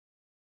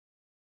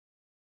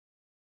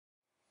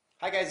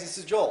Hi guys, this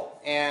is Joel,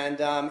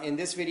 and in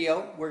this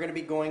video we're going to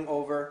be going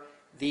over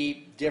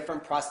the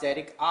different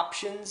prosthetic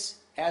options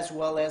as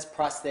well as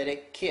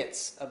prosthetic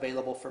kits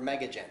available for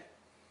Megagen.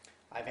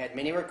 I've had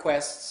many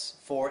requests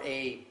for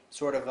a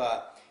sort of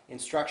a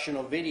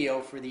instructional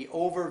video for the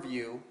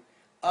overview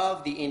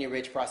of the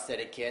AnyRidge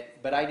prosthetic kit,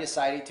 but I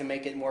decided to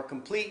make it more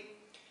complete,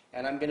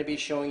 and I'm going to be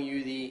showing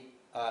you the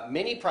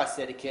mini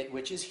prosthetic kit,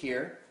 which is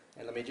here.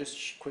 And let me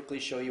just quickly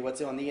show you what's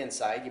on the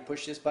inside. You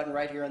push this button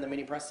right here on the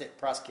mini pros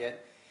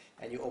kit,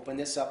 and you open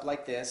this up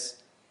like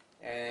this,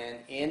 and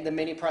in the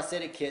mini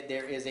prosthetic kit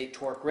there is a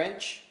torque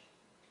wrench,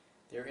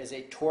 there is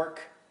a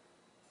torque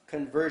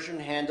conversion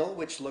handle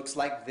which looks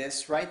like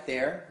this right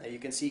there. Now you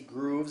can see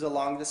grooves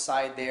along the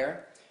side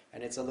there,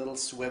 and it's a little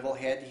swivel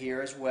head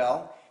here as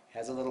well.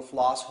 Has a little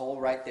floss hole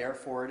right there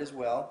for it as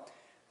well.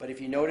 But if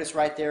you notice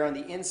right there on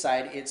the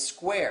inside, it's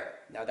square.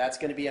 Now that's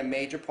going to be a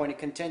major point of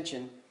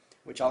contention,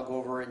 which I'll go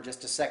over in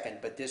just a second,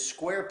 but this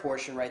square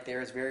portion right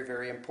there is very,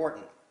 very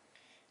important.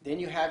 Then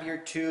you have your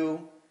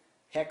two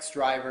hex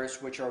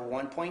drivers, which are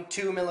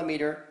 1.2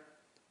 millimeter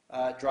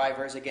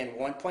drivers. Again,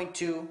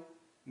 1.2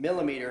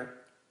 millimeter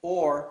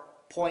or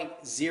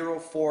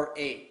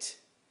 0.048.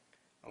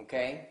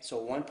 Okay,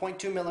 so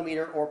 1.2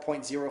 millimeter or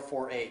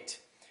 0.048.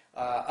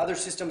 Other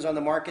systems on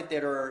the market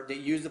that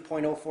use the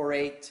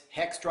 0.048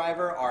 hex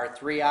driver are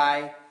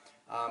 3i,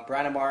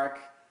 Branamark,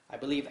 I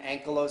believe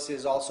Ankylos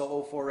is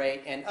also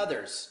 048, and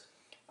others.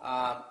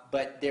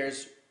 But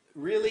there's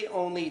really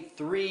only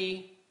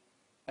three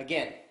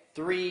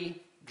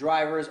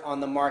drivers on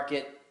the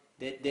market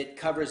that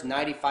covers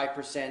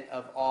 95%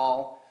 of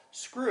all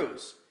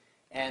screws.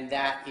 And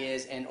that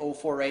is an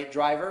 048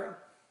 driver.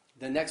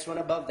 The next one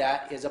above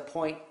that is a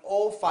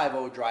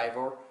 0.050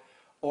 driver,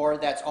 or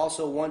that's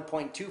also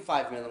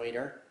 1.25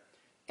 millimeter.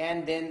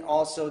 And then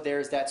also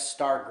there's that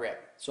star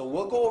grip. So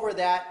we'll go over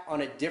that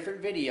on a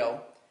different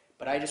video,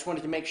 but I just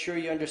wanted to make sure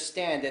you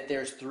understand that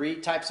there's three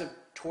types of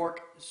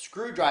torque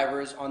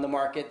screwdrivers on the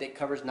market that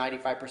covers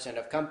 95%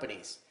 of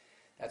companies.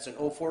 That's an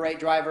 048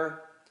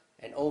 driver,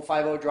 an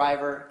 050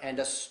 driver, and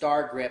a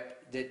star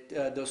grip.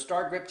 Those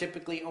star grip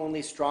typically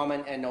only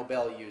Straumann and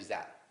Nobel use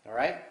that. All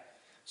right?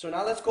 So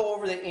now let's go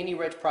over the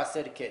AnyRidge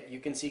prosthetic kit. You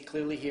can see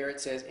clearly here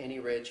it says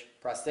AnyRidge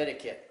prosthetic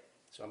kit.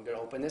 So I'm going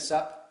to open this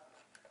up,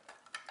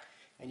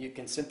 and you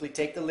can simply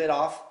take the lid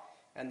off,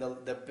 and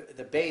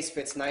the base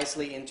fits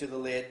nicely into the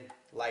lid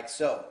like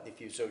so,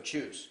 if you so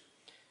choose.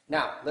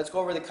 Now let's go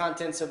over the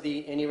contents of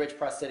the AnyRidge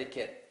prosthetic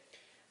kit.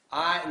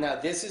 Now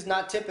this is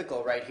not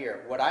typical right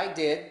here. What I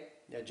did,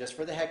 just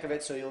for the heck of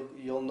it, so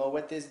you'll know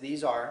what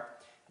these are.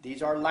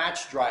 These are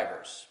latch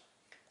drivers.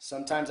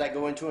 Sometimes I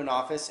go into an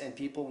office and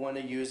people want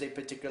to use a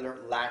particular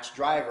latch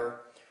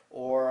driver,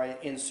 or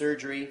in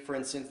surgery, for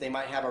instance, they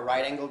might have a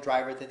right angle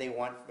driver that they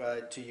want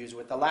to use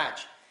with the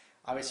latch.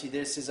 Obviously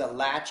this is a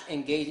latch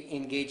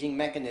engaging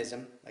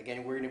mechanism.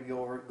 Again, we're going to be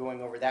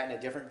going over that in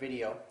a different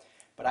video.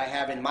 But I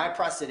have in my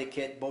prosthetic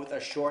kit both a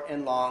short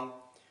and long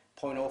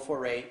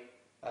 0.048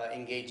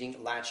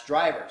 engaging latch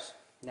drivers.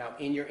 Now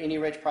in your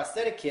AnyRidge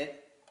prosthetic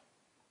kit,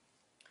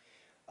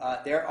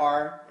 there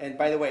are, and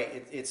by the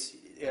way, it's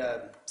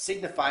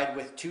signified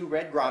with two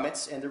red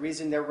grommets, and the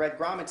reason they're red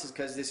grommets is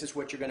because this is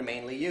what you're going to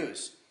mainly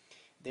use.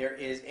 There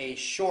is a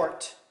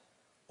short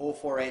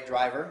 048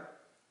 driver,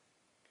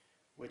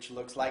 which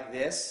looks like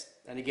this,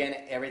 and again,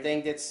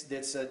 everything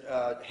that's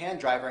a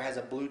hand driver has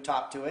a blue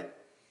top to it,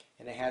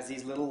 and it has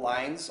these little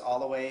lines all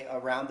the way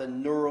around the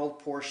knurled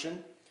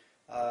portion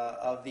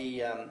of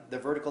the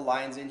vertical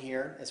lines in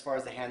here as far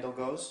as the handle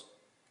goes.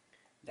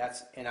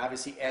 And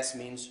obviously S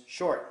means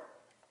short.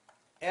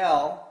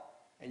 L,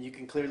 and you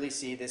can clearly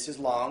see this is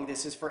long.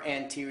 This is for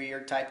anterior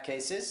type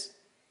cases.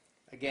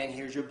 Again,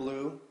 here's your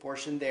blue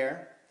portion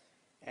there,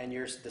 and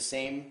here's the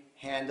same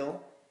handle.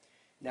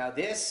 Now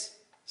this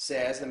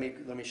says, let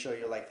me show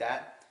you like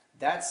that.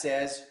 That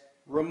says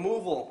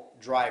removal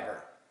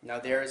driver. Now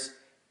there's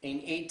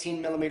an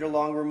 18 millimeter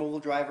long removal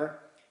driver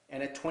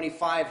and a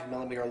 25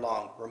 millimeter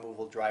long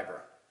removal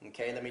driver.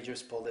 Okay, let me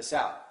just pull this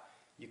out.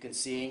 You can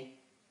see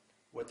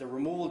with the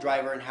removal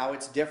driver and how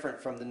it's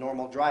different from the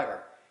normal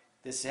driver.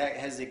 This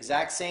has the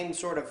exact same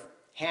sort of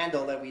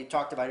handle that we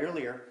talked about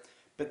earlier,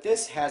 but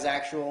this has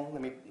actual,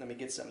 let me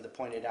get something to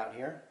point it out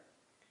here.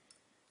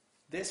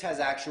 This has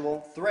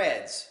actual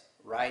threads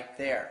right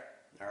there.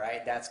 All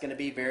right, that's going to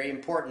be very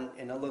important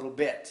in a little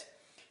bit.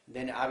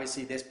 Then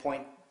obviously this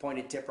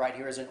pointed tip right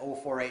here is an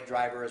 048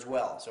 driver as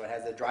well. So it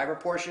has the driver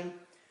portion,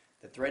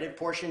 the threaded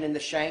portion in the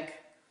shank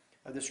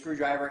of the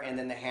screwdriver, and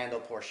then the handle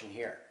portion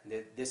here.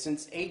 This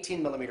is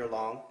 18 millimeter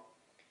long.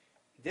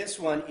 This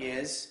one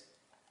is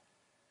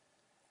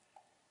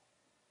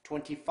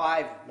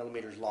 25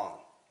 millimeters long.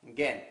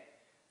 Again,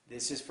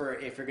 this is for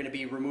if you're going to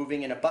be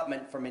removing an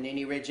abutment from an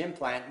AnyRidge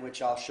implant,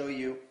 which I'll show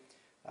you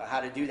how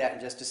to do that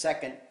in just a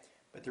second.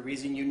 But the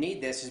reason you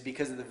need this is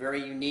because of the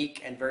very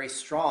unique and very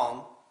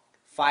strong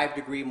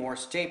 5-degree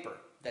Morse taper.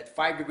 That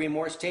 5-degree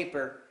Morse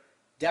taper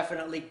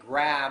definitely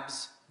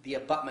grabs the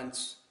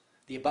abutment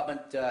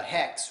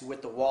hex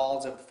with the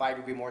walls of the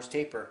 5-degree Morse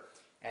taper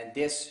And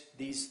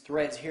these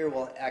threads here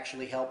will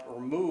actually help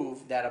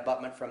remove that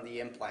abutment from the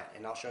implant,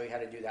 and I'll show you how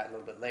to do that a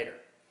little bit later.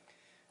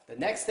 The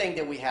next thing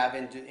that we have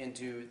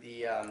into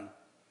the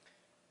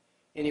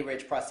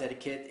AnyRidge prosthetic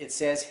kit, it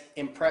says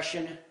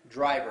impression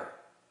driver,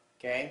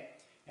 okay?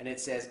 And it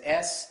says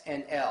S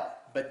and L,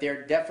 but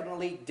they're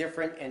definitely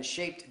different and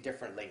shaped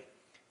differently.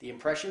 The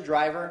impression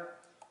driver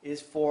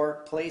is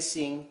for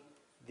placing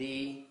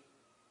the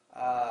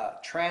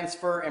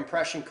transfer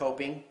impression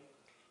coping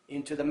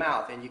into the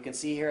mouth, and you can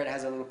see here it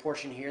has a little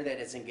portion here that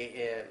it's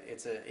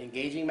an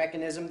engaging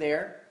mechanism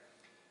there,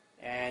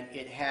 and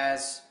it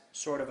has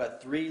sort of a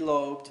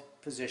three-lobed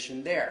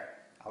position there.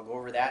 I'll go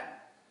over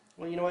that.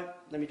 Well, you know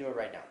what? Let me do it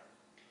right now.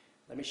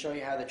 Let me show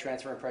you how the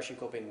transfer impression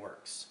coping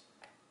works.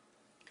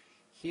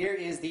 Here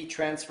is the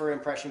transfer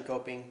impression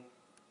coping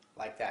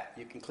like that.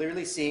 You can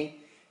clearly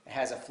see it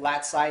has a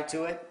flat side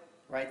to it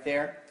right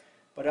there,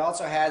 but it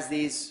also has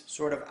these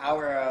sort of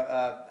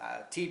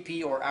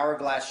TP or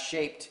hourglass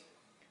shaped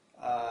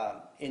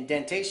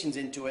indentations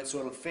into it, so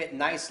it'll fit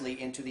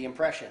nicely into the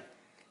impression.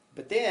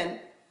 But then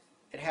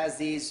it has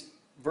these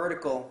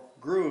vertical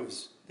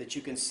grooves that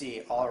you can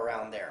see all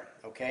around there,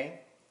 okay,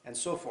 and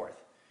so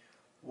forth.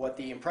 What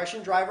the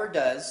impression driver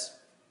does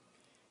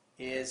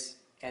is,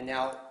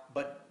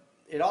 but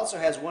it also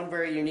has one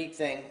very unique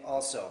thing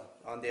also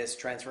on this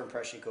transfer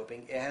impression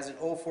coping. It has an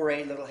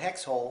 048 little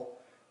hex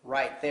hole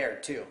right there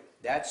too.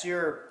 That's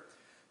your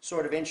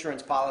sort of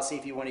insurance policy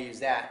if you want to use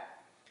that.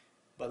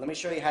 But let me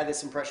show you how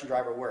this impression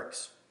driver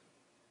works.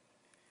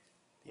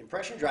 The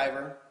impression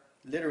driver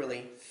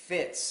literally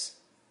fits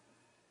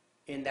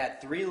in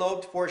that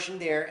three-lobed portion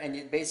there, and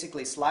it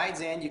basically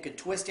slides in. You could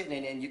twist it,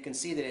 and you can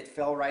see that it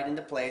fell right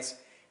into place.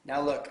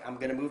 Now look, I'm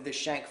going to move the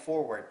shank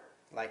forward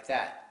like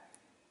that.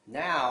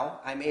 Now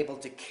I'm able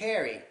to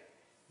carry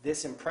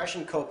this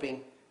impression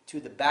coping to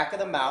the back of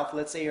the mouth.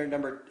 Let's say you're in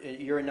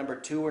number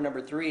 2 or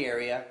number 3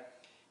 area,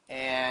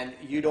 and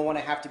you don't want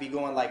to have to be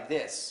going like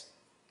this.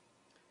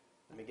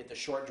 Let me get the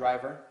short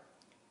driver.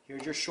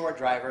 Here's your short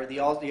driver. The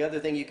other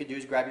thing you could do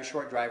is grab your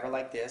short driver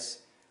like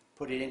this,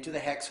 put it into the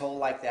hex hole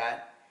like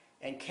that,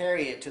 and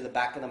carry it to the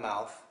back of the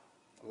mouth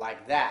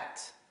like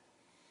that.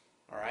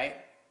 All right?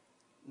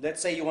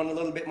 Let's say you want a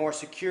little bit more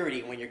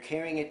security when you're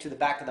carrying it to the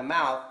back of the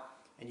mouth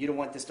and you don't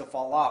want this to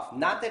fall off.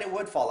 Not that it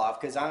would fall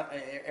off, because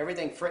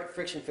everything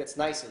friction fits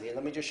nicely.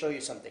 Let me just show you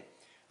something.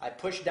 I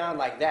push down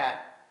like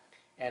that,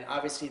 and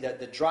obviously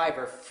the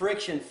driver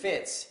friction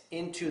fits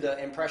into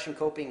the impression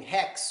coping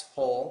hex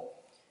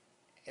hole,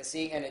 and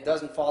see, and it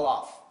doesn't fall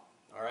off.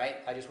 All right?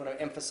 I just want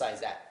to emphasize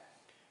that.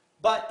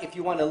 But if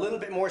you want a little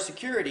bit more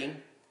security,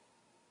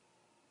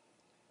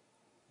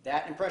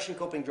 that impression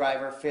coping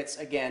driver fits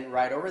again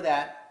right over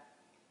that,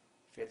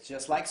 fits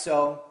just like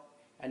so,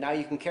 and now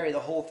you can carry the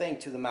whole thing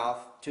to the mouth,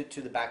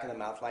 to the back of the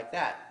mouth like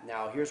that.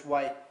 Now here's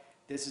why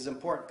this is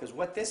important, because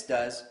what this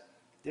does,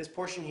 this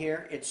portion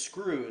here, it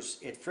screws,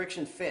 it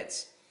friction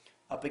fits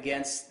up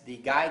against the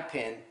guide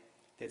pin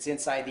that's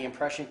inside the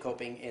impression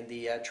coping in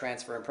the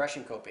transfer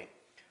impression coping.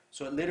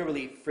 So it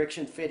literally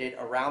friction fitted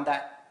around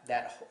the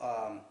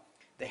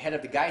head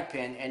of the guide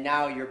pin, and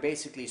now you're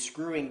basically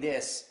screwing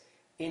this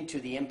into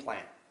the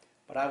implant.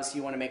 But obviously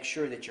you want to make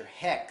sure that your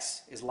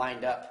hex is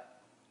lined up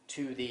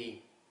to the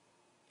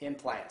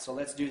implant. So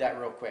let's do that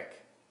real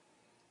quick.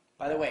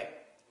 By the way,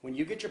 when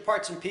you get your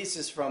parts and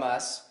pieces from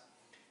us,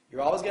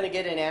 you're always going to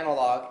get an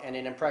analog and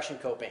an impression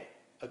coping.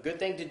 A good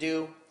thing to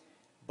do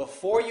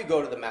before you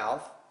go to the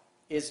mouth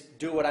is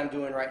do what I'm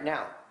doing right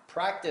now.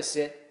 Practice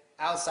it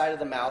outside of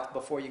the mouth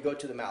before you go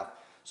to the mouth.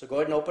 So go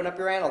ahead and open up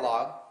your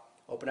analog,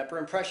 open up your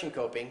impression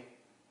coping.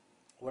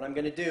 What I'm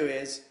going to do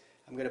is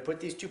I'm going to put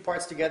these two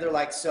parts together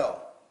like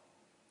so.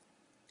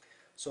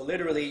 So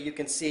literally you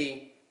can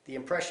see the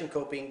impression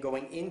coping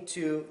going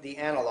into the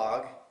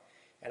analog,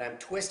 and I'm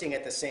twisting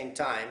at the same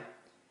time,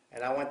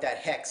 and I want that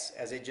hex,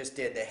 as it just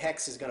did, the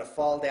hex is going to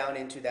fall down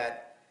into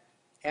that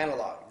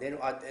analog. Then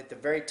at the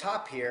very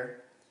top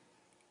here,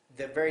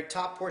 the very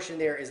top portion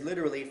there is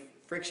literally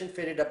friction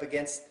fitted up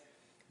against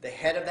the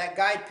head of that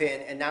guide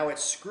pin, and now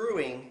it's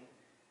screwing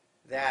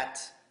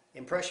that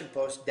impression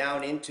post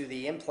down into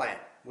the implant,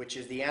 which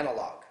is the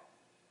analog.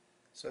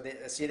 So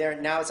see there,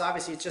 now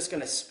it's just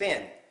going to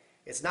spin.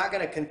 It's not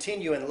going to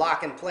continue and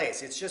lock in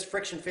place. It's just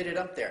friction fitted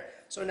up there.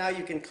 So now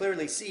you can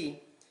clearly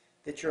see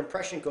that your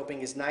impression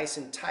coping is nice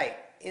and tight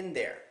in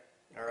there.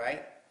 All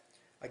right?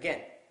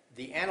 Again,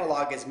 the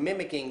analog is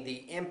mimicking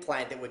the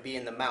implant that would be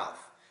in the mouth.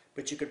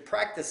 But you could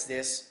practice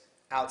this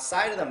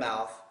outside of the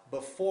mouth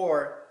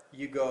before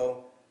you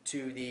go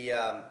to the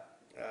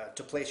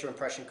to place your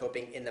impression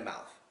coping in the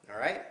mouth. All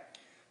right?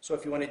 So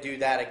if you want to do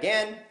that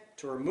again,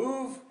 to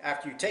remove,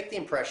 after you take the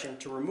impression,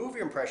 to remove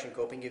your impression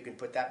coping, you can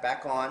put that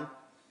back on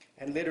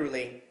and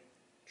literally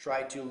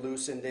try to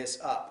loosen this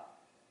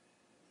up.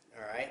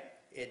 All right?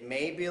 It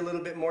may be a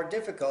little bit more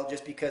difficult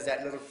just because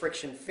that little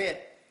friction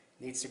fit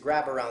needs to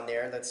grab around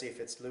there. Let's see if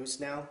it's loose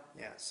now.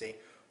 Yeah, see?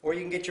 Or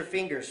you can get your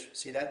fingers.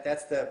 See,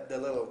 that's the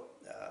little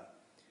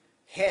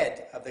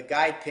head of the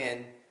guide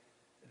pin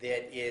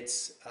that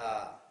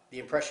the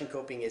impression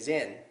coping is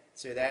in.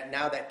 So that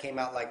now that came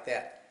out like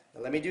that.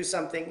 Now let me do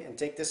something and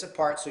take this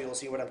apart so you'll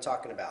see what I'm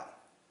talking about.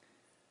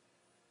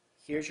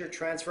 Here's your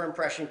transfer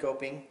impression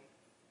coping,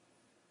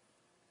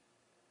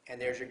 and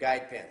there's your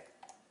guide pin.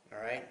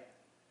 All right?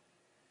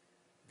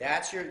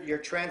 That's your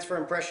transfer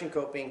impression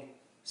coping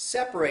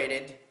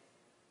separated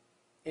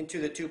into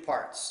the two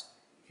parts.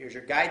 Here's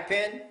your guide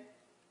pin,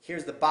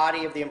 here's the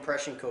body of the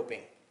impression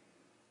coping.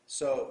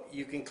 So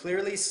you can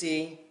clearly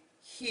see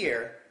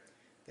here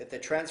that the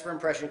transfer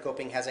impression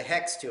coping has a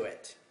hex to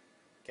it.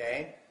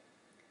 Okay?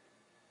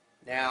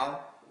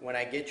 Now, when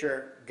I get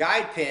your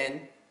guide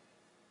pin,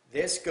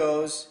 this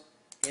goes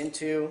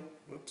into,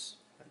 oops,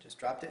 I just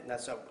dropped it, and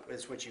that's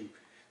what you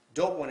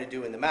don't want to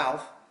do in the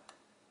mouth.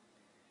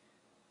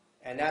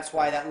 And that's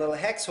why that little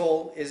hex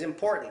hole is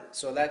important.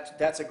 So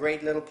that's a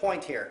great little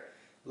point here.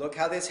 Look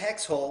how this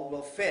hex hole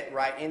will fit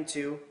right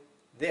into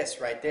this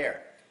right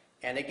there.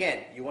 And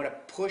again, you want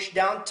to push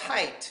down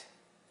tight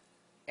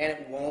and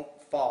it won't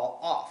fall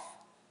off.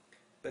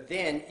 But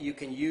then you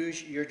can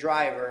use your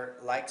driver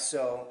like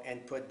so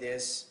and put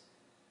this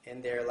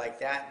in there like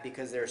that,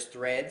 because there's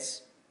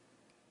threads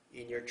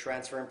in your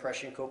transfer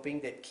impression coping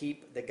that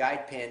keep the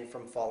guide pin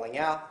from falling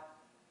out.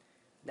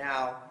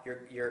 Now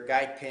your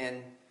guide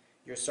pin,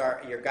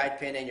 your guide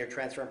pin and your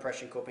transfer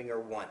impression coping are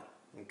one.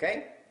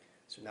 Okay?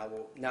 So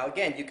now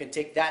again, you can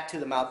take that to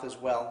the mouth as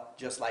well,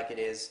 just like it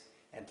is,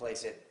 and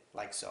place it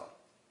like so.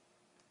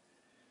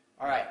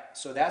 All right,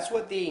 so that's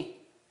what the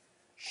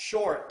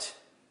short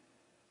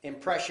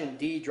impression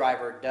D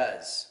driver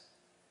does.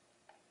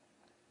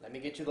 Let me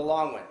get to the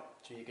long one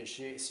so you can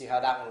see how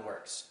that one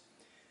works.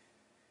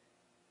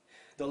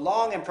 The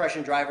long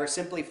impression driver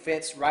simply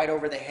fits right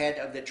over the head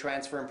of the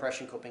transfer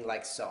impression coping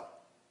like so.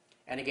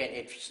 And again,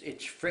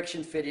 it's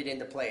friction fitted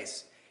into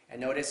place.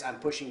 And notice I'm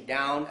pushing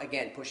down,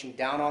 again, pushing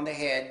down on the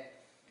head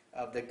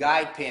of the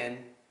guide pin.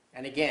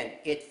 And again,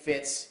 it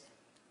fits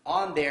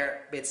on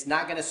there. It's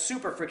not going to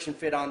super friction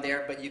fit on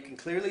there, but you can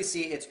clearly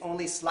see it's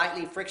only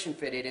slightly friction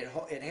fitted.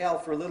 It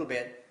held for a little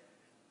bit.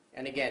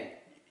 And again,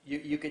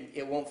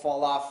 it won't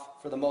fall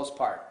off for the most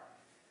part.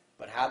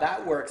 But how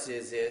that works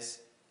is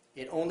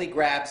it only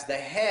grabs the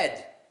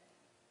head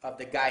of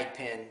the guide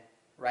pin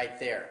right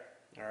there.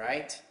 All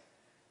right?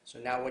 So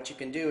now what you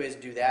can do is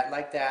do that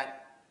like that.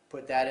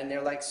 Put that in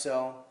there like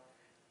so.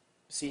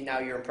 See, now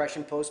your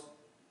impression post,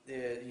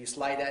 you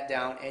slide that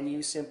down and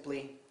you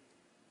simply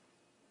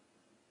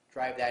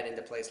drive that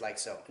into place like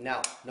so.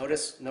 Now,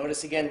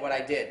 notice again what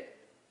I did.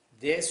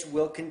 This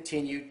will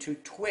continue to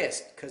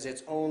twist because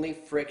it's only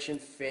friction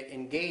fit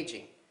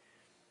engaging.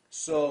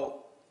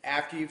 So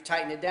after you've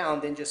tightened it down,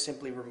 then just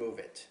simply remove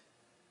it.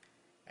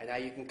 And now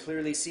you can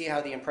clearly see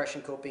how the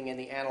impression coping and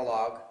the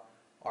analog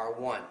are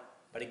one.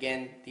 But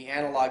again, the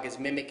analog is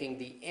mimicking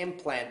the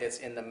implant that's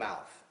in the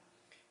mouth.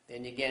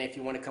 Then again, if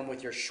you want to come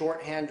with your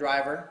short hand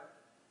driver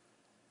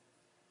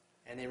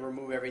and then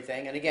remove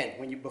everything. And again,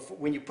 when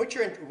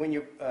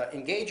you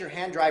engage your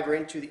hand driver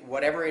into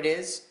whatever it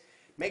is,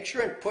 make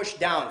sure and push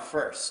down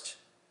first.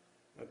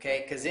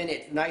 Okay, because then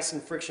it nice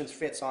and friction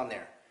fits on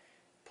there.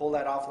 Pull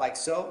that off like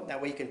so.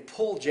 That way you can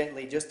pull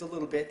gently just a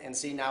little bit and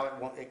see now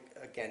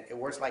it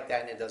works like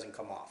that and it doesn't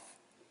come off.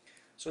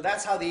 So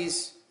that's how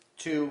these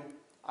two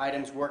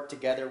items work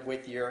together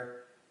with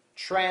your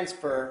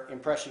transfer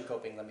impression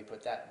coping. Let me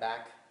put that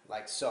back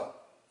like so.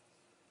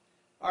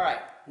 All right,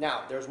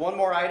 now there's one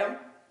more item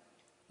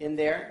in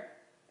there,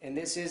 and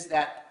this is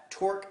that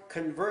torque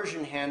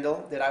conversion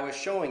handle that I was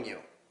showing you.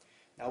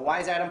 Now why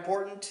is that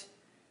important?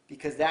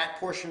 Because that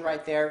portion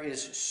right there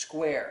is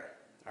square.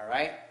 All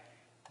right,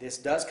 this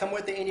does come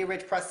with the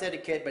AnyRidge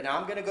prosthetic kit, but now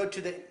I'm going to go to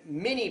the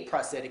mini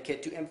prosthetic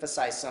kit to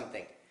emphasize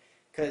something,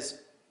 because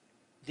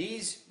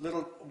these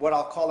little, what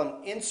I'll call them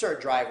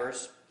insert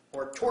drivers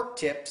or torque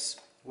tips,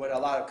 what a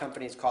lot of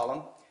companies call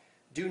them,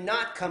 do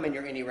not come in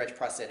your AnyRidge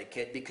prosthetic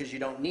kit because you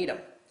don't need them.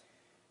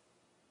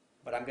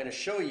 But I'm going to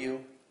show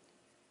you,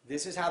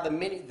 this is how the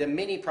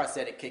mini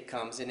prosthetic kit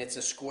comes, and it's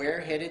a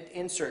square-headed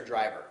insert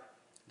driver.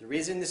 The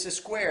reason this is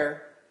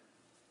square,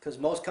 because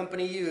most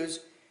companies use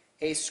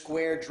a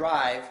square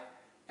drive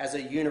as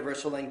a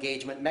universal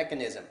engagement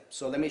mechanism.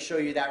 So let me show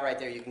you that right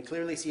there. You can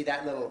clearly see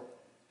that little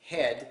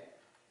head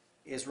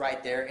is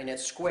right there, and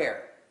it's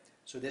square.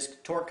 So this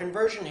torque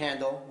conversion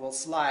handle will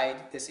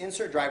slide, this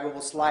insert driver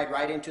will slide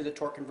right into the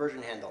torque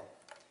conversion handle.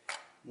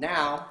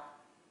 Now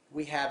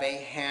we have a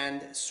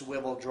hand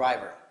swivel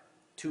driver,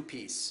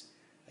 two-piece.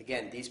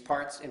 Again, these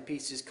parts and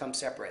pieces come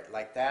separate,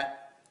 like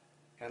that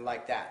and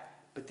like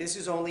that. But this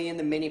is only in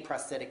the mini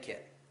prosthetic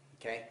kit,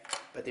 okay?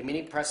 But the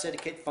mini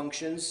prosthetic kit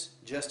functions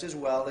just as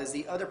well as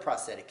the other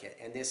prosthetic kit,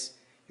 and this,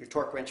 your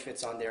torque wrench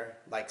fits on there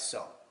like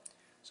so.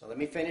 So let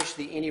me finish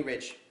the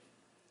AnyRidge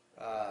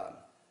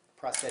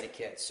prosthetic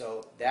kit.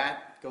 So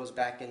that goes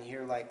back in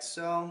here like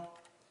so.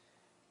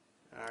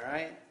 All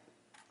right.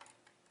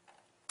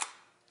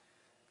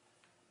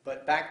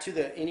 But back to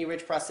the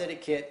AnyRidge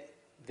prosthetic kit,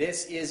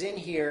 this is in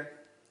here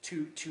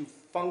to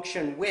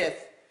function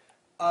with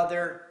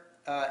other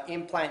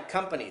implant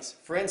companies.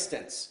 For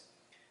instance,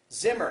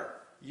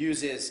 Zimmer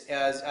uses,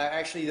 as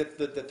actually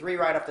the three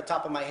right off the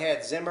top of my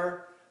head,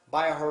 Zimmer,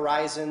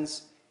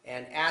 BioHorizons,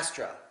 and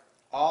Astra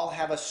all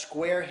have a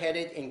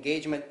square-headed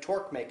engagement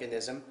torque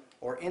mechanism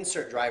or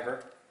insert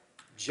driver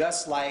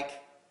just like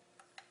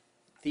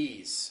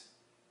these.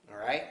 All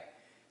right?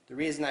 The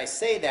reason I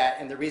say that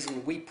and the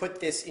reason we put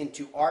this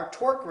into our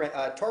torque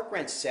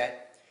wrench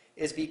set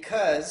is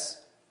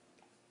because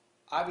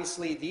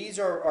obviously these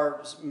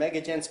are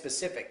Megagen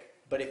specific,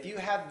 but if you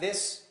have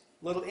this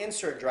little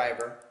insert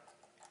driver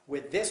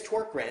with this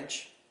torque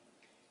wrench,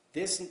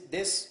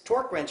 this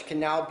torque wrench can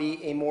now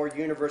be a more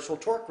universal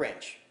torque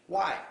wrench.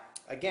 Why?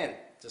 Again,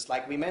 just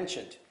like we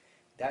mentioned,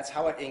 that's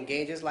how it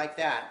engages like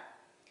that,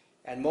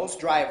 and most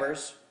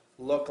drivers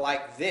look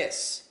like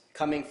this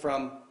coming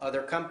from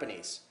other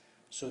companies.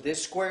 So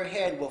this square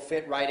head will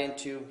fit right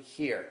into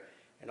here,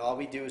 and all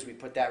we do is we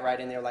put that right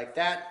in there like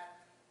that,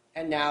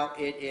 and now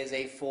it is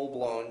a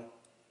full-blown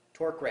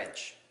torque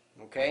wrench.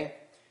 Okay,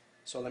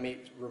 so let me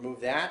remove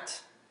that.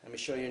 Let me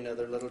show you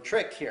another little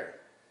trick here.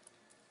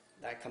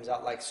 That comes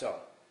out like so.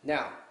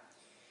 Now,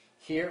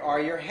 here are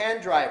your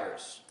hand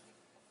drivers.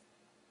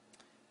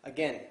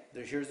 Again,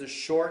 here's the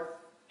short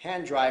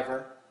hand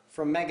driver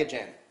from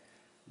Megagen.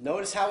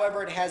 Notice,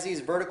 however, it has these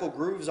vertical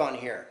grooves on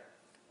here.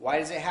 Why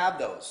does it have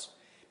those?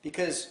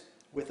 Because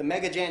with the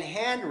Megagen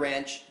hand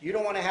wrench, you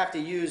don't want to have to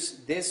use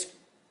this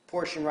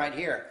portion right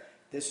here,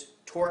 this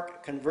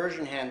torque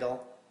conversion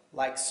handle,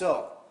 like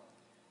so.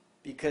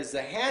 Because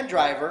the hand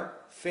driver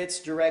fits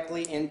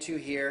directly into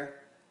here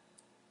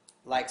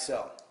like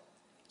so.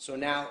 So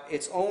now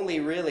it's only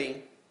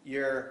really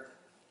your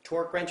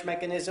torque wrench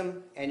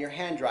mechanism and your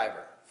hand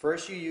driver.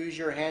 First you use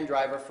your hand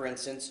driver, for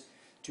instance,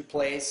 to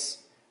place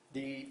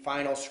the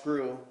final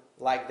screw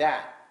like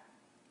that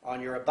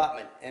on your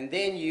abutment. And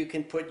then you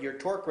can put your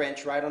torque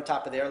wrench right on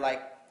top of there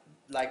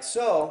like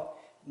so.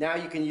 Now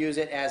you can use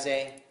it as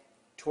a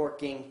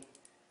torquing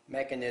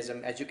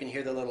mechanism, as you can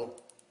hear the little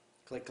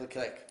click, click,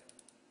 click.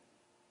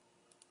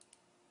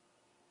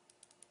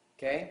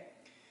 Okay?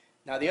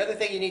 Now the other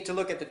thing you need to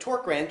look at the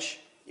torque wrench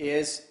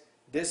is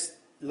this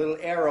little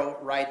arrow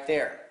right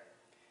there.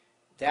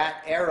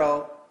 That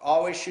arrow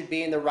always should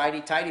be in the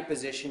righty-tighty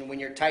position when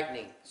you're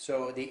tightening.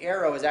 So the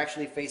arrow is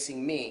actually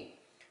facing me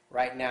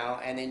right now,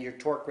 and then your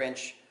torque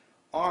wrench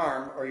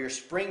arm or your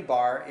spring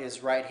bar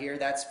is right here.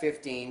 That's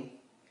 15,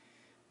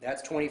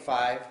 that's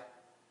 25,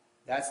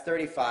 that's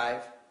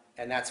 35,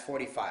 and that's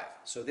 45.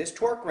 So this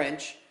torque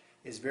wrench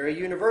is very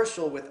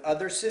universal with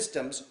other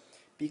systems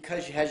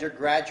because it has your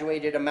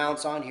graduated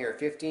amounts on here,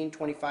 15,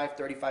 25,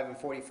 35, and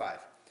 45.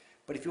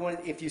 But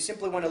if you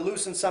simply want to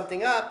loosen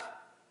something up,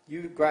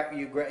 you grab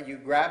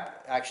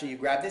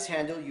this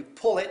handle, you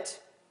pull it,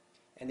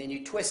 and then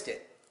you twist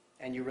it,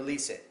 and you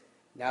release it.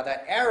 Now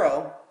that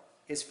arrow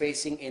is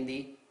facing in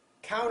the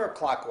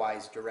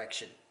counterclockwise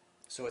direction.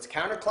 So it's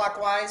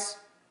counterclockwise,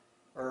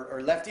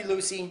 or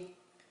lefty-loosey,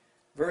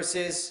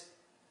 versus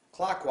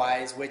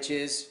clockwise, which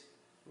is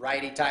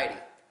righty-tighty.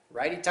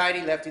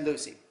 Righty-tighty,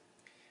 lefty-loosey.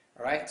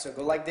 All right, so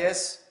go like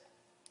this,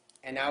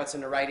 and now it's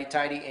in the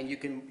righty-tighty, and you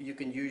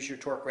can use your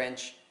torque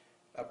wrench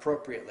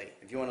appropriately.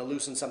 If you want to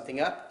loosen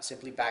something up,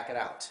 simply back it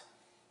out.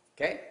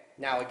 Okay,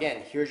 now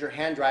again, here's your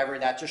hand driver.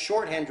 That's a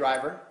short hand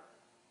driver,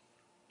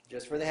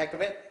 just for the heck of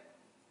it.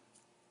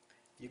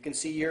 You can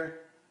see your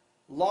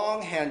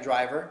long hand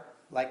driver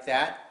like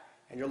that,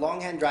 and your long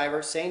hand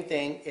driver, same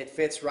thing, it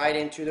fits right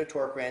into the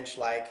torque wrench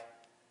like,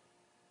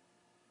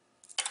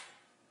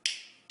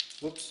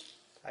 whoops,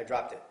 I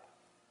dropped it.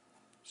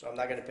 So I'm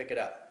not going to pick it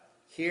up.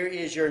 Here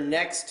is your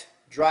next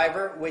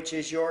driver, which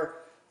is your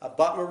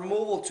abutment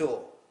removal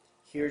tool.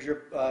 Here's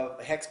your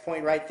hex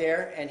point right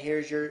there, and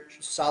here's your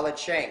solid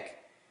shank.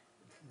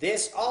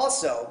 This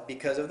also,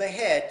 because of the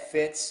head,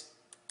 fits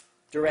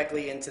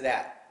directly into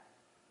that,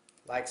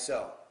 like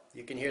so.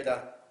 You can hear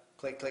the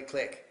click, click,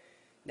 click.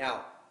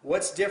 Now,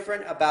 what's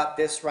different about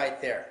this right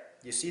there?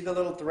 You see the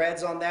little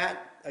threads on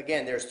that?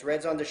 Again, there's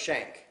threads on the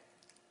shank.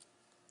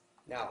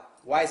 Now,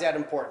 why is that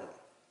important?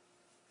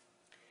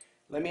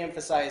 Let me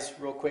emphasize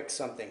real quick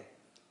something.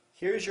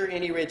 Here's your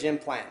AnyRidge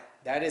implant.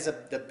 That is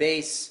the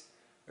base,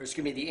 or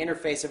excuse me, the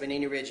interface of an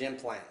AnyRidge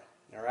implant.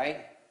 All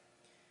right.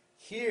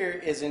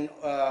 Here is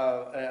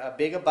a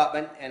big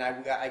abutment, and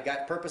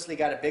I purposely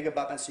got a big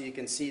abutment so you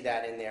can see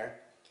that in there.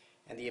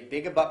 And the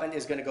big abutment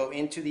is going to go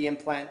into the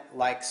implant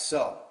like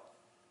so.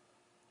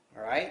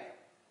 All right.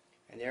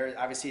 And there,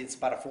 obviously, it's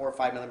about a 4 or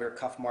 5 millimeter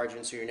cuff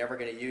margin, so you're never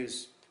going to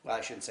use. Well,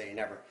 I shouldn't say you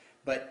never,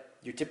 but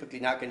you're typically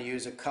not going to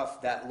use a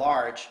cuff that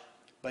large.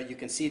 But you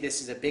can see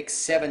this is a big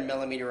 7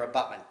 millimeter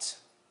abutment.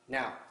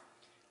 Now,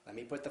 let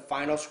me put the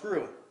final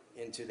screw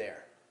into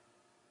there,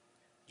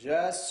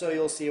 just so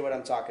you'll see what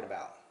I'm talking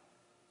about.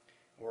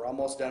 We're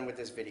almost done with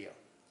this video.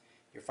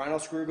 Your final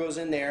screw goes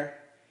in there,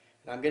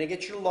 and I'm going to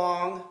get your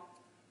long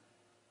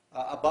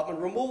abutment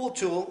removal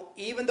tool.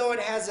 Even though it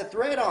has a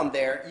thread on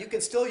there, you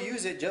can still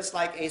use it just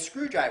like a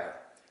screwdriver.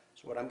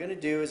 So what I'm going to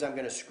do is I'm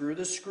going to screw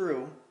the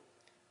screw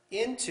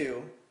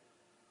into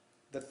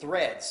the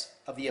threads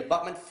of the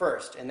abutment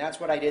first, and that's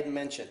what I didn't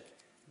mention.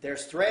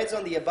 There's threads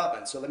on the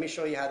abutment, so let me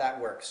show you how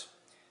that works.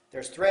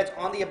 There's threads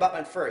on the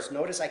abutment first.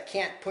 Notice I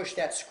can't push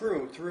that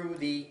screw through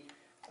the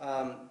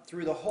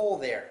through the hole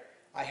there.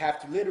 I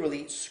have to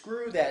literally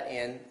screw that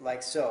in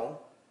like so.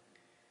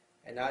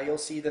 And now you'll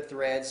see the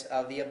threads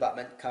of the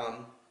abutment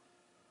come.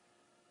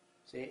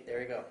 See,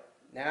 there you go.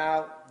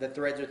 Now the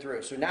threads are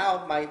through. So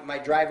now my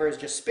driver is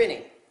just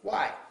spinning.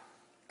 Why?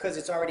 Because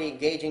it's already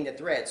engaging the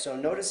thread. So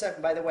notice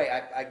that, by the way,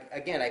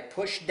 I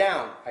push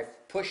down. I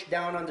push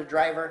down on the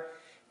driver,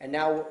 and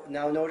now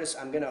notice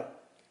I'm going to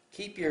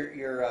keep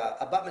your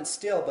abutment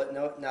still, but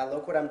now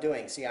look what I'm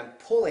doing. See, I'm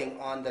pulling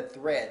on the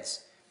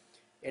threads.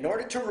 In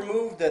order to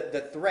remove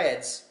the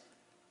threads,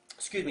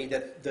 excuse me,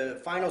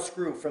 the final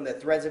screw from the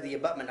threads of the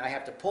abutment, I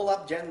have to pull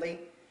up gently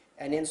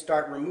and then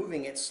start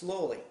removing it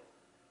slowly.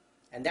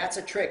 And that's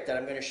a trick that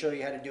I'm going to show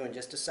you how to do in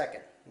just a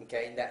second.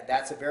 Okay,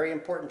 that's a very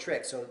important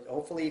trick, so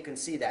hopefully you can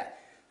see that.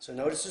 So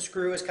notice the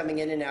screw is coming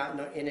in and out,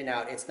 in and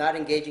out. It's not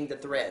engaging the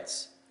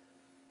threads.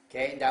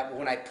 Okay, now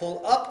when I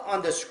pull up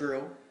on the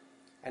screw,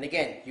 and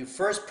again, you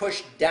first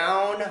push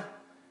down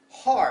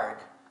hard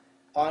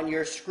on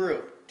your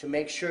screw to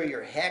make sure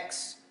your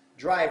hex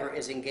driver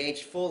is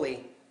engaged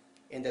fully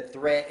in the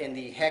thread, in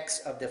the hex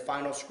of the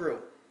final screw.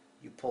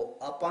 You pull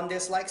up on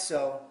this like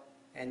so,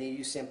 and then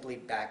you simply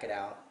back it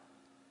out.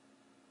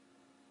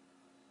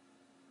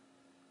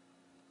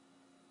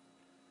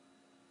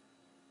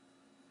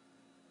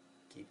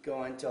 Keep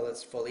going until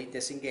it's fully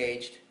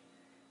disengaged,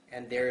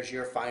 and there's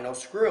your final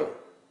screw.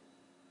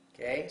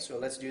 Okay, so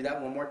let's do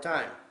that one more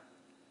time.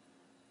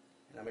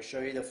 And I'm going to show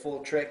you the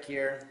full trick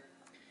here,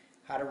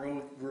 how to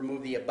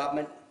remove the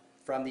abutment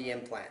from the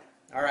implant.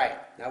 All right,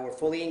 now we're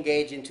fully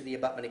engaged into the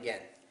abutment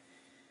again.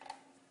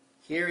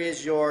 Here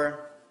is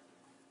your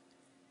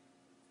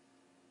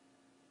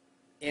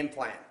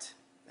implant.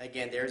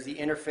 Again, there's the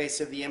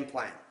interface of the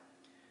implant.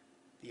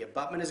 The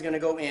abutment is going to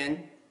go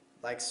in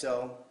like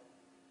so.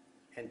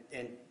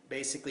 And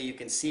basically you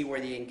can see where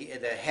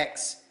the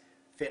hex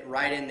fit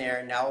right in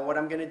there. Now what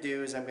I'm going to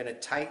do is I'm going to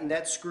tighten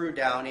that screw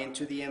down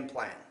into the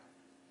implant.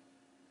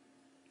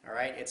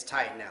 Alright, it's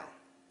tight now.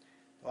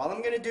 All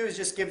I'm going to do is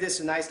just give this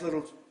a nice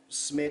little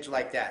smidge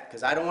like that,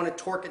 because I don't want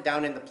to torque it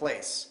down into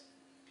place.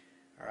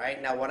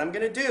 Alright, now what I'm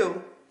going to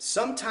do,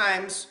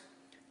 sometimes,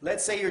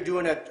 let's say you're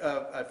doing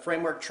a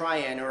framework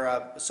try-in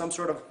or some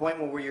sort of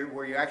appointment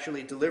where you're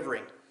actually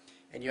delivering.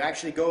 And you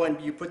actually go and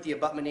you put the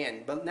abutment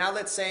in. But now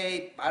let's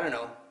say, I don't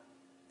know,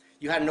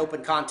 you had an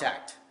open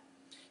contact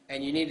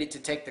and you needed to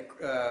take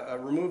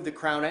remove the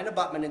crown and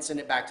abutment and send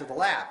it back to the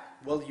lab.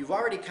 Well, you've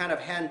already kind of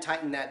hand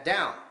tightened that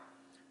down,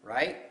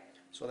 right?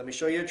 So let me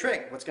show you a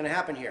trick. What's going to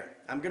happen here?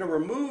 I'm going to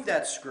remove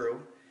that screw.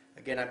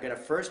 Again, I'm going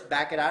to first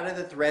back it out of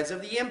the threads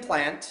of the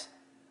implant,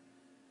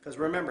 because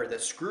remember, the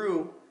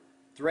screw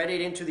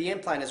threaded into the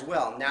implant as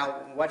well.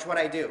 Now, watch what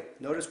I do.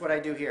 Notice what I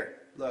do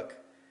here. Look.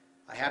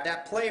 I have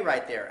that play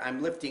right there.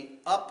 I'm lifting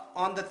up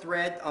on the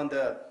thread, on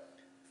the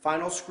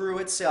final screw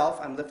itself.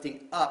 I'm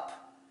lifting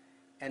up.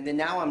 And then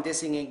now I'm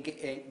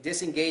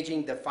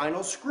disengaging the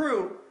final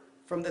screw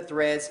from the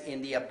threads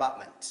in the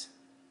abutment.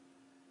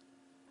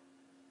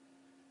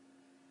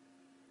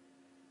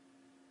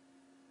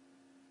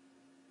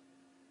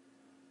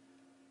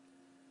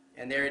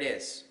 And there it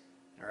is.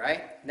 All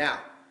right? Now,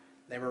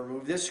 let me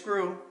remove this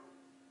screw.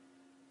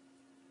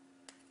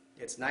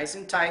 It's nice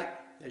and tight,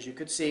 as you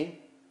could see.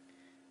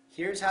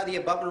 Here's how the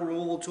abutment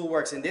removal tool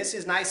works, and this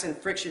is nice and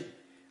friction.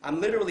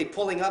 I'm literally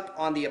pulling up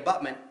on the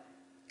abutment,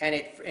 and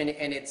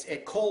it's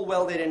cold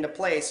welded into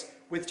place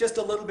with just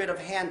a little bit of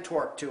hand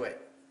torque to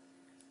it.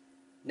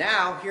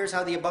 Now, here's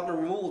how the abutment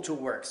removal tool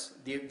works.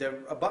 The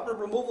abutment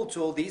removal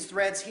tool, these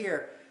threads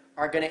here,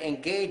 are going to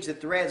engage the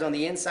threads on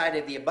the inside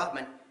of the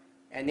abutment,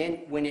 and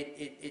then when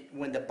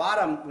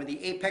the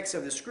apex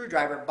of the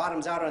screwdriver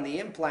bottoms out on the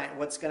implant,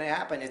 what's going to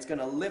happen? It's going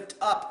to lift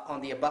up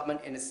on the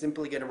abutment, and it's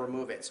simply going to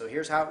remove it. So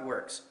here's how it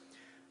works.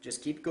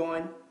 Just keep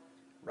going,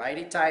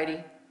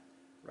 righty-tighty,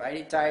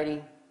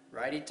 righty-tighty,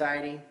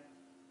 righty-tighty.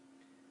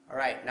 All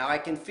right, now I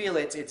can feel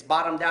it. It's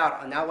bottomed out.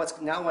 And now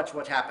watch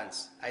what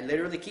happens. I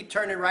literally keep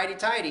turning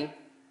righty-tighty.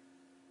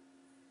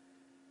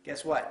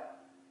 Guess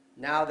what?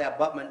 Now that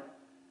abutment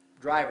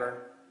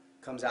driver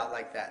comes out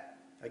like that.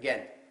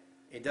 Again,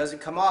 it doesn't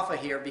come off of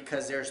here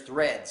because there's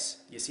threads.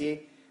 You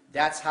see?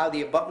 That's how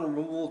the abutment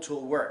removal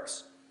tool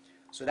works.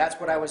 So that's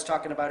what I was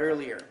talking about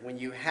earlier. When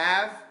you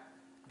have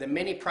the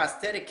mini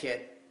prosthetic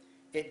kit,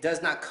 it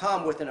does not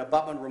come with an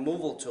abutment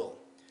removal tool.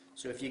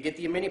 So if you get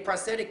the mini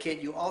prosthetic kit,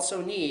 you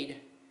also need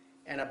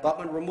an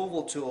abutment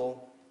removal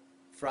tool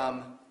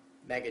from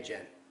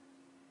Megagen.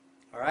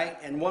 All right,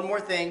 and one more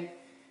thing,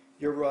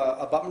 your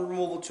abutment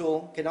removal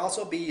tool can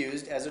also be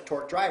used as a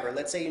torque driver.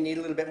 Let's say you need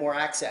a little bit more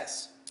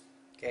access.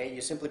 Okay,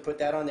 you simply put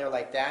that on there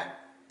like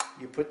that.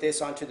 You put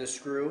this onto the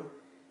screw,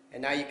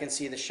 and now you can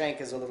see the shank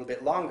is a little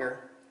bit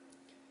longer.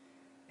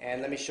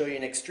 And let me show you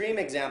an extreme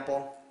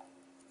example.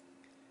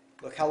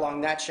 Look how long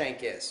that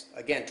shank is.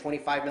 Again,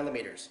 25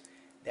 millimeters.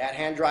 That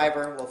hand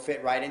driver will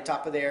fit right in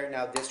top of there.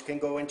 Now this can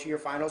go into your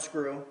final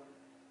screw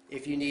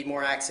if you need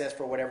more access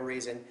for whatever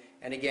reason.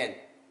 And again,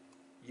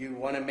 you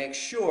want to make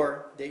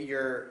sure that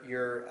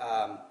your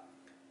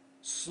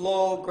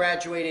slow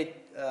graduated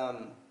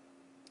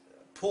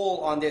pull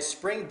on this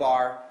spring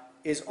bar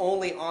is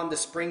only on the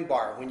spring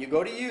bar. When you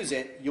go to use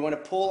it, you want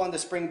to pull on the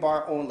spring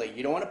bar only.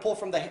 You don't want to pull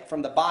from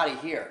the body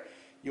here.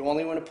 You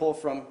only want to pull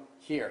from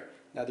here.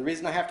 Now the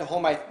reason I have to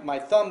hold my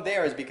thumb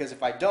there is because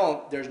if I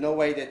don't, there's no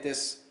way that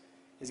this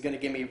is going to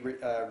give me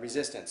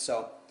resistance.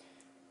 So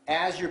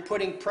as you're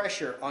putting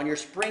pressure on your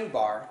spring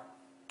bar,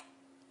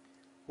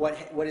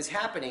 what is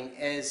happening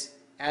is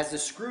as the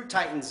screw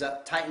tightens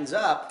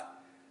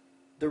up,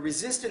 the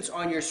resistance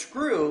on your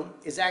screw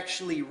is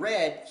actually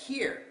read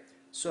here.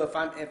 So if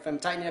I'm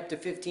tightening up to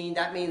 15,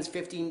 that means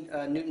 15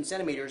 Newton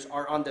centimeters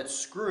are on the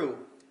screw,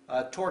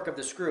 torque of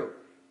the screw.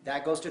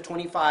 That goes to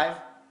 25,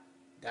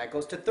 that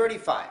goes to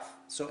 35.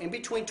 So in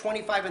between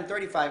 25 and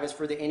 35 is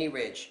for the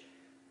AnyRidge.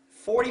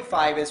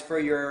 45 is for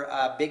your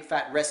big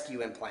fat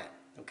rescue implant,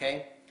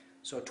 okay?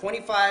 So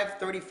 25,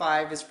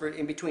 35 is for,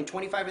 in between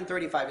 25 and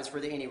 35 is for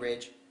the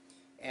AnyRidge,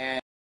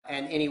 and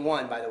Any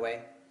One, by the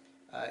way,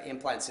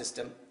 implant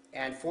system,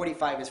 and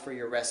 45 is for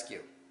your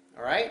rescue,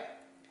 all right?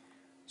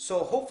 So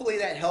hopefully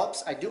that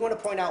helps. I do want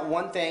to point out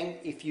one thing.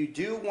 If you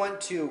do want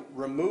to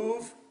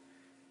remove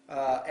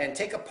and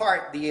take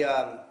apart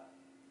the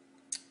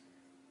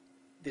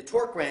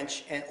torque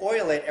wrench and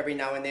oil it every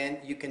now and then,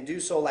 you can do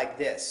so like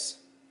this.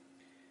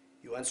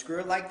 You unscrew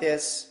it like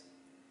this,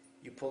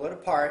 you pull it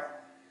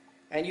apart,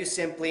 and you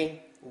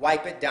simply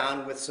wipe it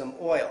down with some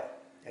oil.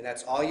 And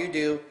that's all you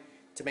do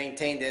to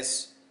maintain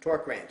this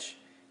torque wrench.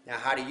 Now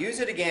how to use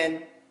it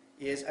again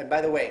is, and by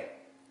the way,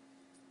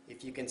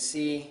 if you can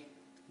see,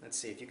 let's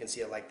see if you can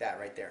see it like that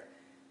right there.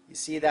 You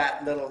see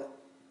that little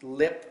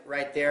lip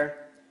right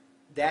there?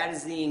 That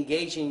is the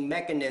engaging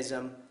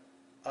mechanism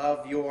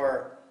of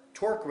your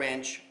torque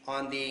wrench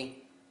on the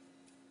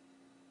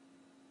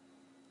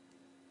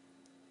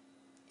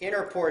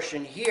inner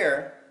portion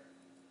here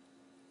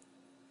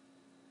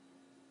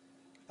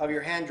of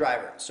your hand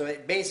driver. So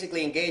it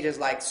basically engages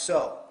like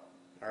so,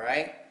 all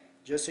right?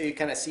 Just so you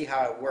kind of see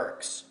how it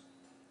works,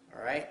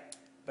 all right?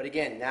 But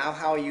again, now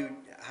how you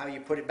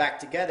put it back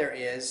together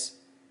is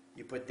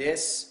you put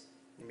this,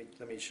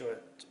 let me show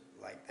it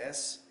like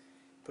this.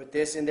 Put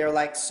this in there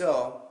like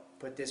so,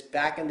 put this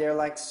back in there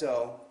like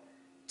so,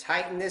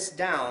 tighten this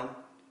down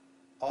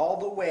all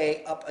the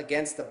way up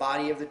against the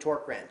body of the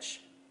torque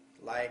wrench,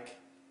 like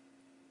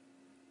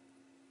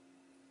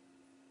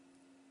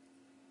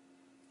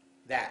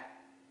that.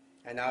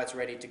 And now it's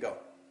ready to go.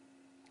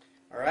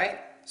 All right,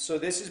 so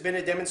this has been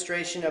a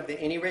demonstration of the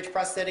AnyRidge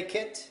prosthetic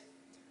kit,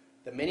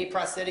 the mini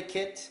prosthetic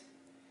kit,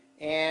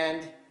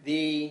 and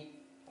the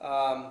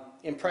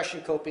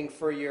impression coping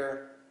for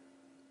your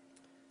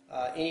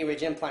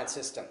AnyRidge implant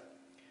system.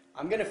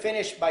 I'm going to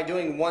finish by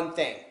doing one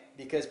thing,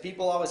 because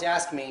people always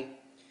ask me,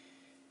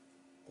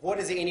 what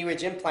is the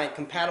AnyRidge implant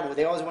compatible with?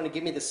 They always want to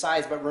give me the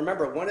size, but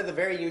remember, one of the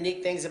very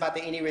unique things about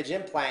the AnyRidge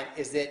implant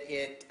is that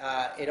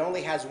it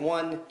only has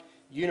one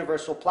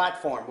universal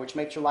platform, which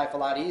makes your life a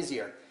lot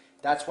easier.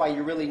 That's why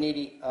you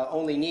really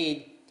only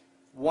need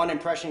one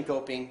impression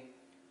coping,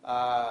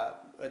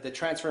 the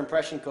transfer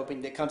impression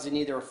coping that comes in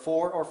either a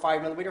 4 or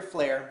 5 millimeter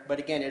flare, but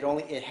again,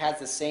 it has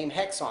the same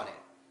hex on it.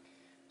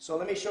 So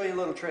let me show you a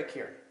little trick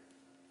here.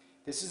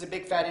 This is a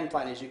big fat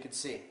implant, as you can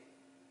see.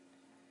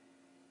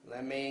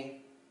 Let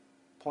me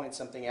point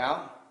something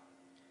out.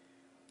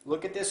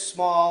 Look at this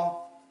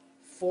small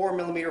 4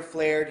 millimeter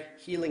flared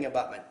healing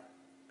abutment.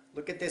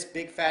 Look at this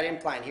big fat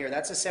implant here.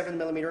 That's a 7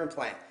 millimeter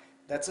implant.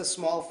 That's a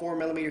small 4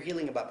 millimeter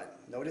healing abutment.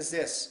 Notice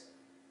this.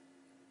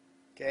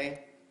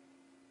 Okay?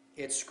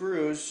 It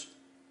screws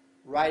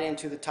right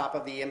into the top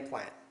of the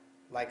implant,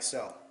 like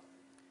so.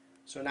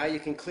 So now you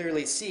can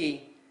clearly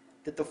see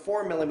that the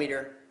 4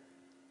 millimeter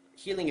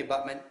healing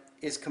abutment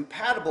is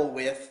compatible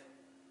with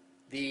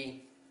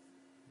the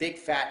big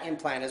fat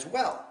implant as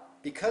well,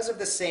 because of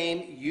the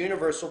same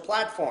universal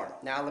platform.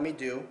 Now let me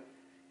do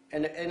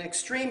an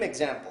extreme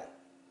example.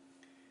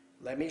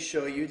 Let me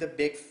show you the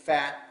big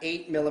fat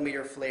 8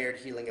 millimeter flared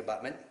healing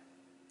abutment.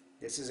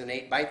 This is an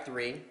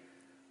 8x3.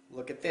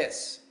 Look at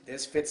this.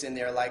 This fits in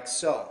there like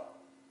so.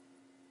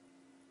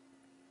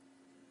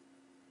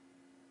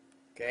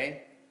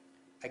 Okay?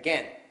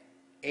 Again,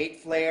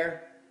 8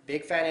 flare,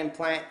 big fat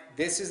implant.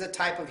 This is a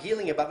type of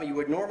healing abutment you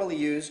would normally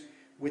use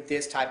with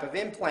this type of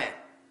implant.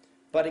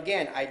 But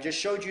again, I just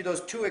showed you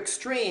those two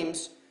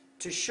extremes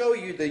to show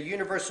you the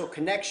universal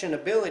connection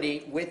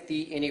ability with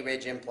the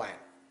AnyRidge implant.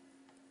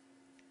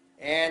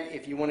 And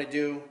if you want to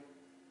do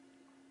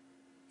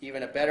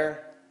even a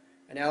better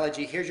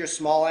analogy, here's your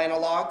small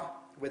analog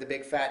with a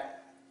big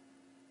fat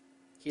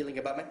healing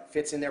abutment.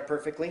 Fits in there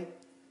perfectly.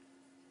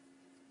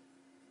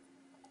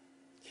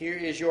 Here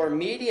is your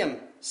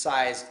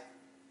medium-sized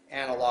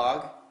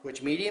analog,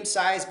 which medium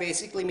size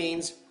basically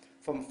means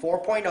from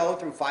 4.0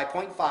 through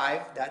 5.5.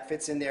 That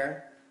fits in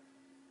there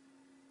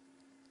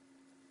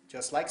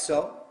just like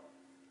so.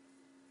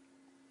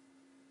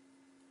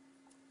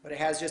 But it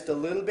has just a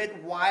little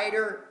bit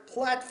wider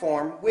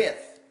platform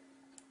width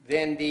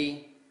than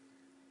the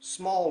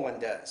small one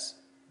does.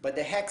 But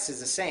the hex is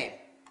the same.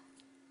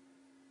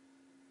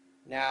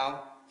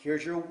 Now,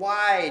 here's your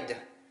wide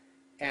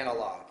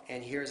analog,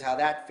 and here's how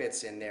that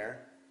fits in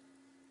there.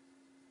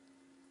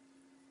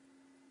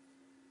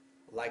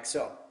 like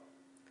so.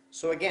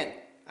 So again,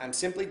 I'm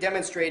simply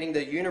demonstrating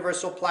the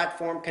universal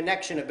platform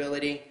connection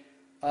ability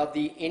of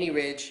the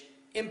AnyRidge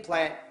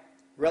implant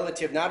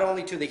relative not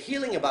only to the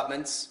healing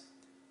abutments,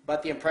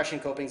 but the impression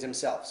copings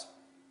themselves.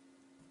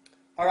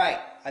 All right,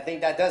 I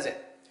think that does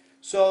it.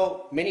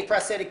 So mini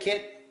prosthetic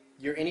kit,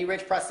 your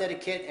AnyRidge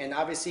prosthetic kit, and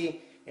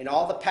obviously in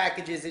all the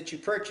packages that you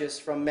purchase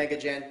from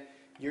Megagen,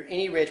 your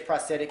AnyRidge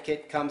prosthetic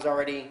kit comes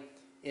already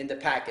in the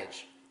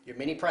package. Your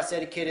mini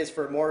prosthetic kit is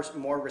for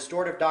more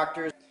restorative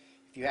doctors.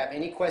 If you have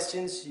any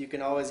questions, you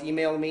can always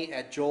email me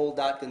at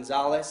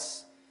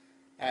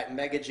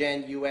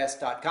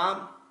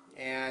joel.gonzalez@megagenus.com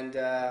and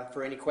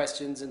for any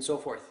questions and so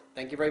forth.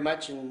 Thank you very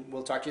much, and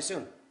we'll talk to you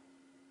soon.